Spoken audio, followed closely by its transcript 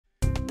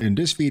In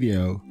this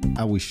video,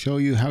 I will show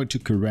you how to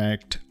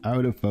correct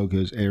out of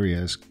focus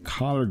areas,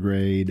 color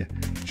grade,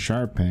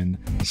 sharpen,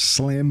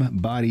 slim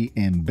body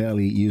and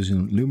belly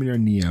using Luminar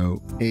Neo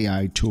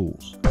AI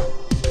tools.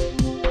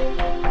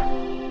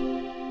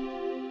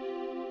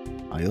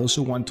 I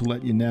also want to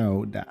let you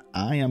know that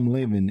I am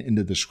leaving in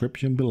the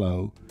description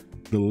below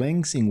the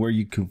links in where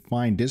you can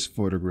find this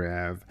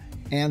photograph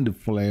and the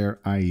flare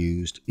I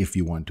used if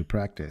you want to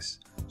practice.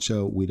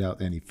 So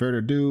without any further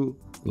ado,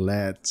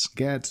 let's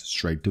get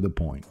straight to the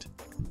point.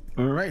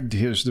 All right,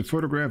 here's the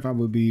photograph I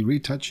will be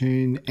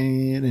retouching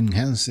and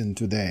enhancing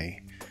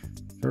today.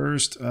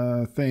 First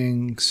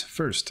things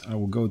first, I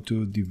will go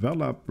to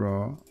develop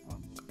raw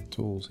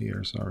tools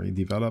here,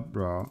 develop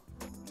raw,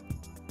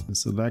 and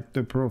select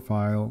the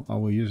profile. I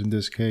will use in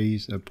this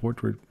case a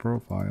portrait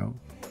profile.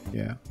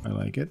 Yeah, I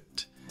like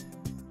it.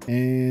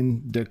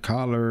 And the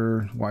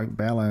color white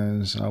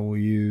balance, I will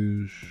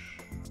use,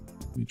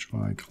 let me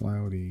try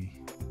cloudy.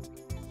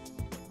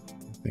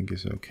 I think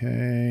it's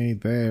okay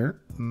there.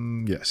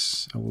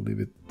 Yes, I will leave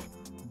it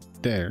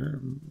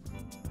there.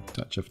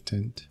 Touch of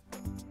tint.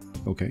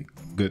 Okay,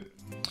 good.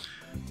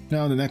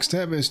 Now the next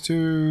step is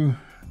to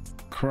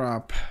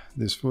crop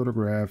this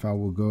photograph. I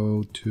will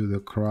go to the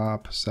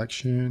crop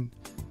section,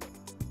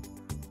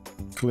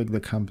 click the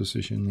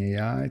composition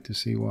AI to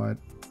see what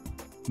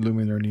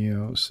Luminar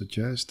Neo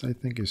suggests. I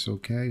think it's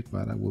okay,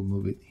 but I will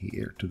move it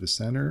here to the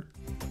center.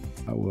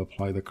 I will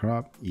apply the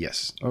crop.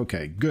 Yes,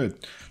 okay,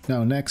 good.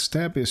 Now next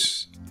step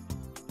is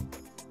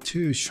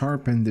to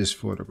sharpen this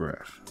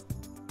photograph.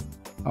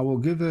 I will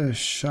give a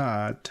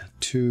shot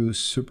to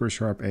Super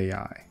Sharp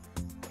AI.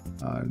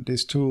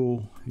 This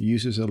tool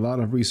uses a lot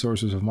of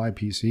resources of my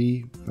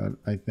PC, but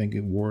I think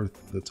it's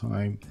worth the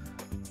time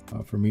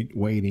for me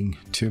waiting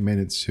 2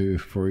 minutes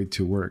for it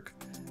to work.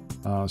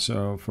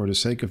 So for the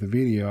sake of the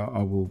video,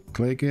 I will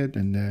click it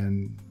and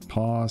then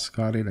pause,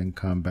 cut it, and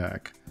come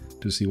back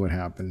to see what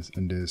happens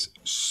in this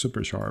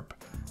Super Sharp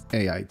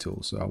AI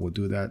tool. So I will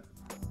do that,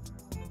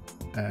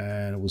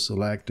 and we'll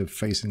select the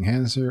face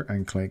enhancer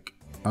and click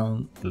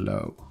on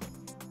low.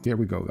 Here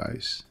we go,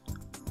 guys.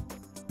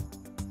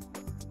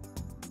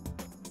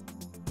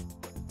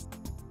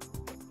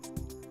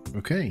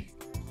 Okay,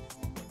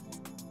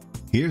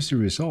 here's the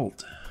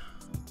result.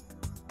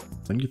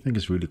 Don't you think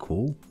it's really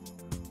cool?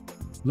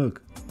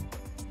 Look,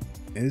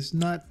 it's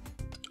not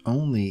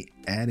only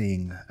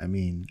adding,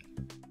 adding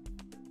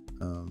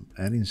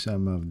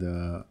some of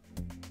the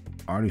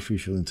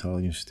artificial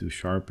intelligence to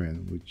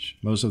sharpen, which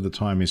most of the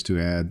time is to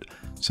add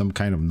some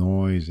kind of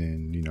noise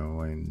and,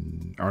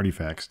 and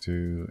artifacts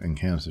to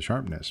enhance the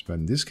sharpness. But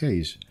in this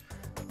case,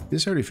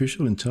 this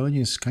artificial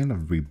intelligence is kind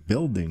of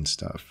rebuilding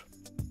stuff.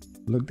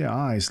 Look, the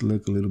eyes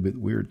look a little bit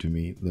weird to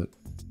me. Look,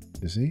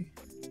 you see?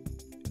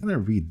 Kind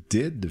of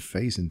redid the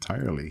face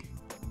entirely.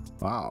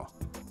 Wow.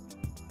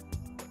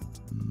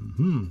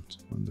 From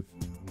the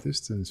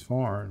distance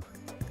far,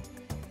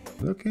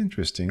 look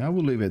interesting. I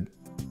will leave it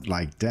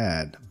like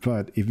that,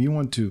 but if you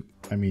want to,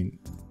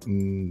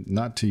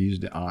 not to use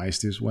the eyes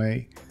this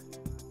way,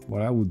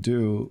 what I would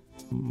do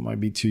might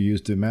be to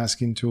use the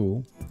masking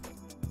tool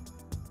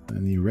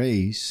and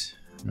erase,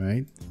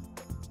 right?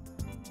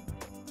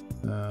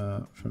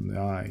 From the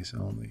eyes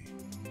only,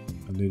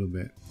 a little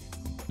bit,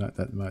 not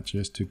that much,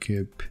 just to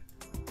keep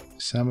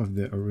some of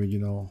the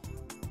original,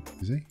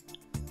 you see?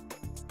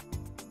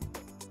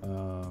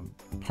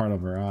 Part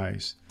of her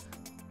eyes,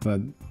 but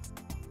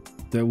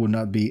they will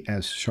not be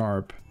as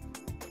sharp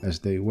as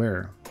they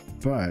were,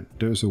 but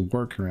there's a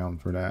workaround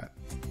for that,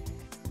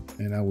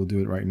 and I will do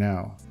it right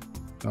now.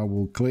 I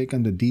will click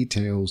on the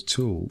details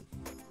tool,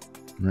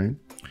 right,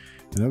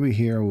 and over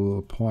here I will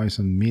apply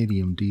some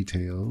medium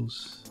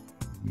details.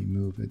 Let me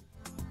move it.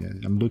 Yeah,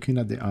 I'm looking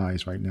at the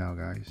eyes right now,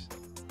 guys,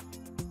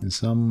 and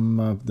some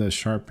of the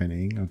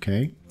sharpening.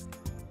 Okay,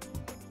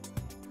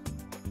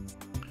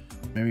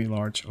 maybe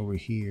large over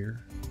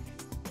here.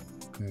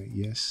 Okay,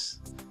 yes,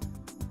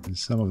 and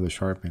some of the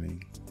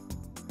sharpening.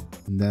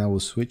 And then I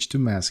will switch to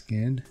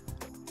masking,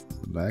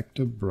 select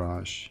the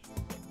brush,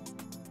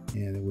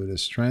 and with a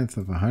strength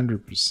of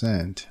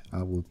 100%,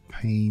 I will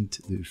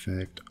paint the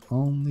effect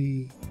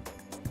only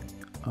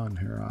on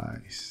her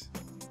eyes,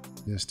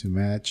 just to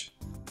match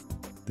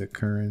the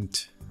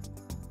current.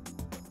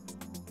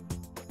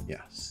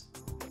 Yes,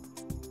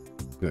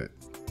 good.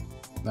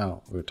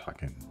 Now we're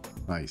talking.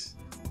 Nice.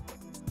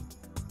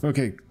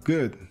 Okay,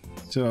 good.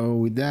 So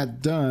with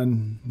that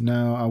done,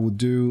 now I will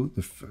do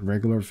the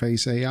regular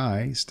face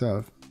AI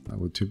stuff I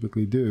would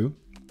typically do,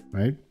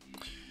 right?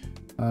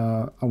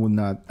 I will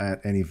not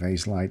add any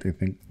face light. I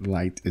think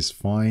light is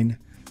fine,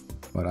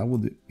 but I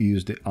will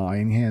use the eye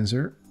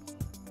enhancer.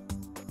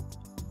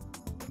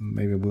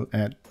 Maybe we'll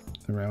add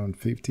around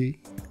 50.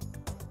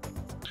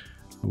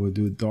 I will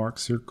do dark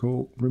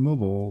circle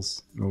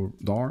removals, or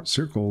dark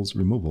circles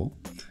removal,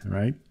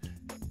 right?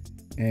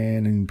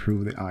 And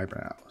improve the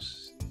eyebrows.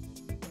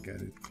 Get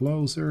it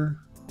closer.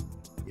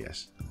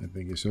 Yes, I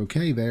think it's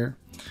okay there.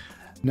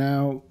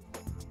 Now,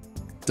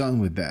 done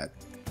with that.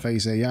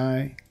 Face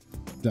AI,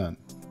 done.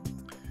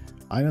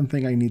 I don't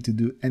think I need to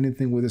do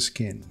anything with the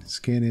skin.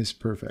 Skin is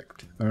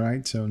perfect. All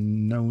right, so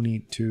no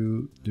need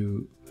to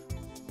do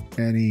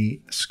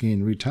any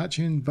skin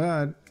retouching,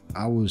 but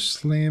I will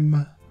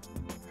slim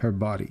her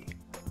body.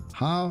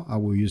 How? I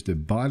will use the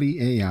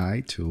body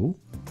AI tool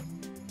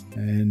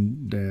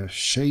and the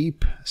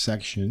shape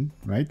section,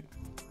 right?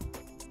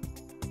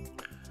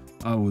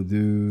 I will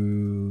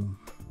do,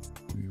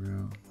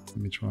 let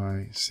me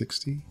try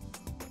 60.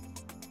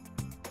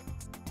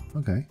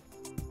 Okay.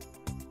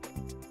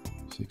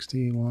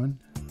 61.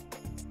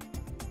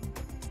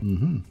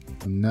 And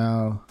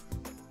now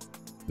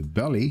the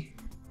belly,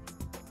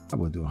 I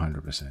will do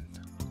 100%.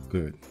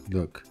 Good.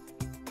 Look.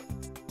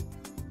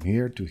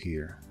 Here to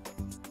here.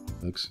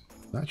 Looks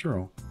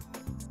natural.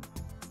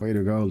 Way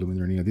to go,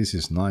 Luminar Neo. This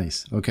is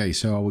nice. Okay,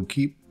 so I will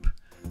keep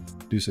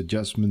this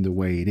adjustment the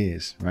way it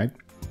is, right?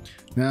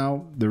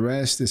 Now, the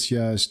rest is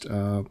just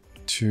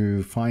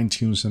to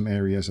fine-tune some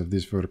areas of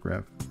this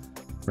photograph.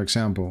 For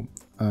example,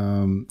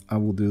 I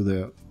will do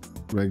the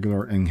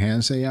regular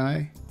enhance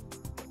AI.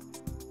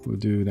 We'll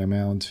do the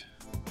amount,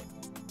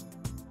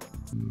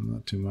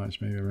 not too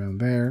much, maybe around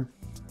there.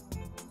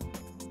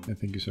 I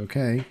think it's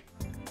okay.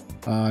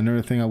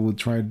 Another thing I will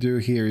try to do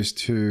here is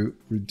to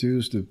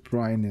reduce the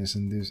brightness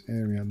in this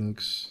area. It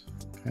looks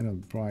kind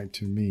of bright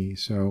to me.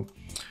 So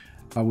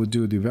I will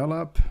do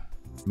develop,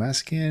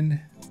 masking,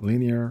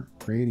 linear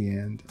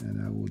gradient,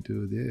 and I will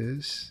do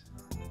this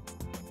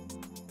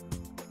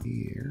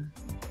here,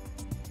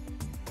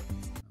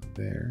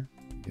 there,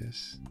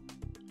 yes.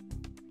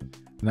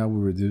 Now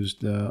we'll reduce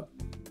the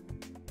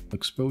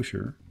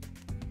exposure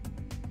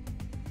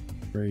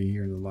right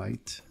here, the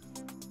light.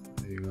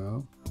 There you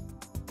go.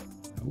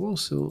 I will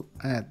also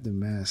add the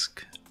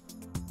mask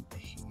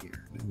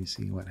here. Let me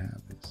see what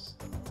happens.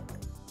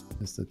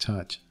 That's the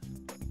touch.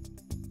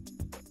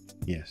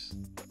 Yes,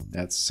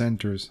 that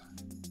centers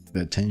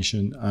the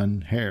attention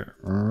on hair.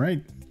 All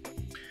right.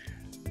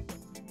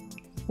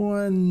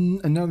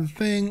 Another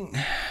thing,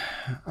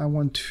 I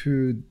want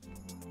to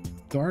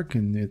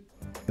darken it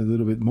a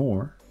little bit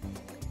more.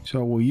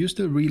 So we'll use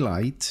the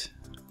relight,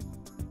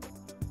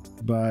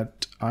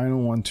 but I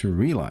don't want to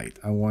relight.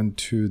 I want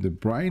to the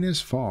brightness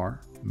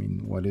far. I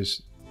mean, what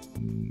is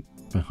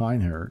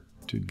behind her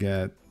to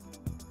get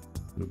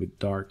a little bit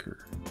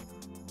darker.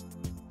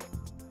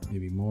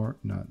 Maybe more,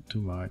 not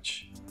too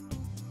much.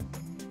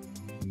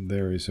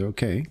 There is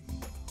okay.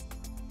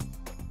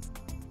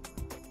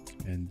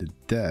 And the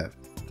depth.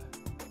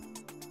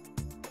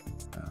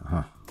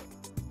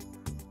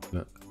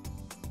 Look.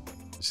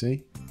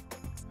 See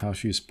how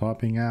she's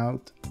popping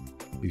out?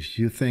 If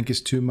you think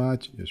it's too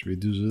much, just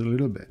reduce it a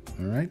little bit.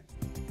 All right.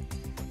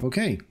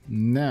 Okay.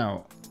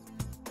 Now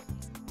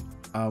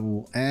I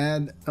will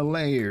add a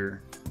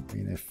layer,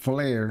 a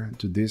flare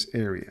to this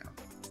area.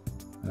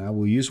 And I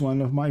will use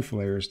one of my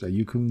flares that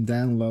you can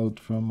download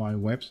from my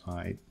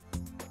website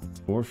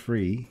for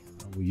free.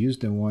 I will use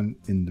the one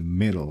in the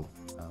middle.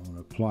 I will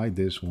apply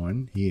this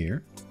one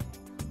here.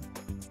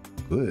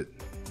 Good.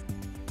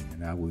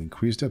 And I will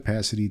increase the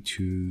opacity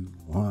to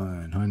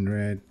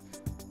 100.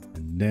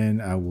 And then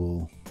I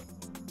will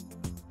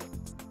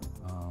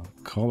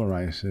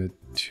colorize it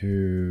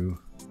to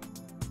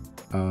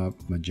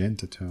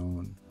magenta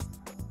tone.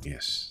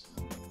 Yes,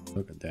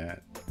 look at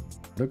that.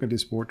 Look at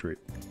this portrait.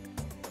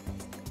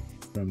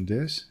 From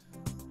this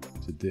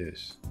to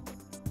this.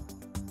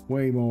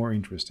 Way more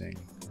interesting,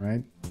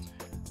 right?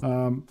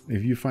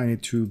 If you find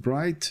it too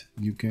bright,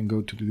 you can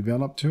go to the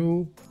develop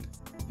tool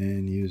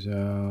and use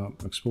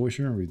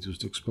exposure and reduce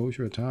the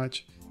exposure,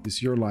 attach.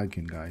 It's your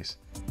liking, guys.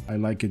 I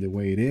like it the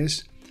way it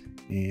is.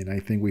 And I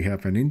think we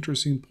have an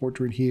interesting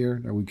portrait here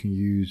that we can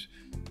use,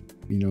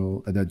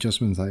 the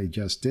adjustments I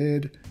just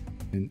did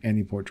in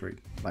any portrait,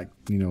 like,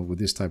 with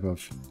this type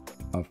of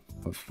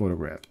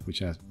photograph, which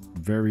has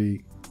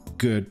very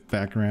good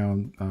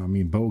background,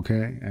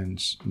 bokeh and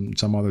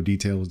some other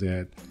details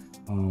that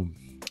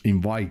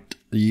invite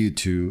you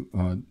to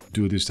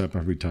do this type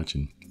of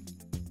retouching.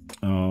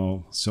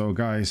 So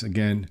guys,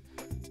 again,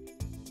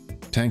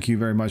 thank you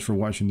very much for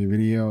watching the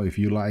video. If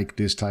you like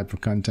this type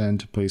of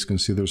content, please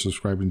consider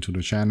subscribing to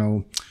the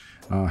channel.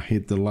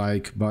 Hit the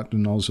like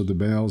button, also the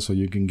bell, so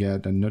you can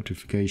get a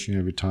notification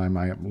every time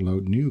I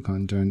upload new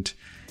content.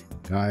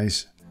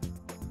 Guys,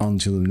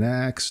 until the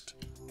next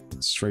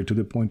straight to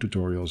the point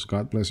tutorials.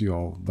 God bless you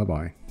all. Bye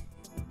bye.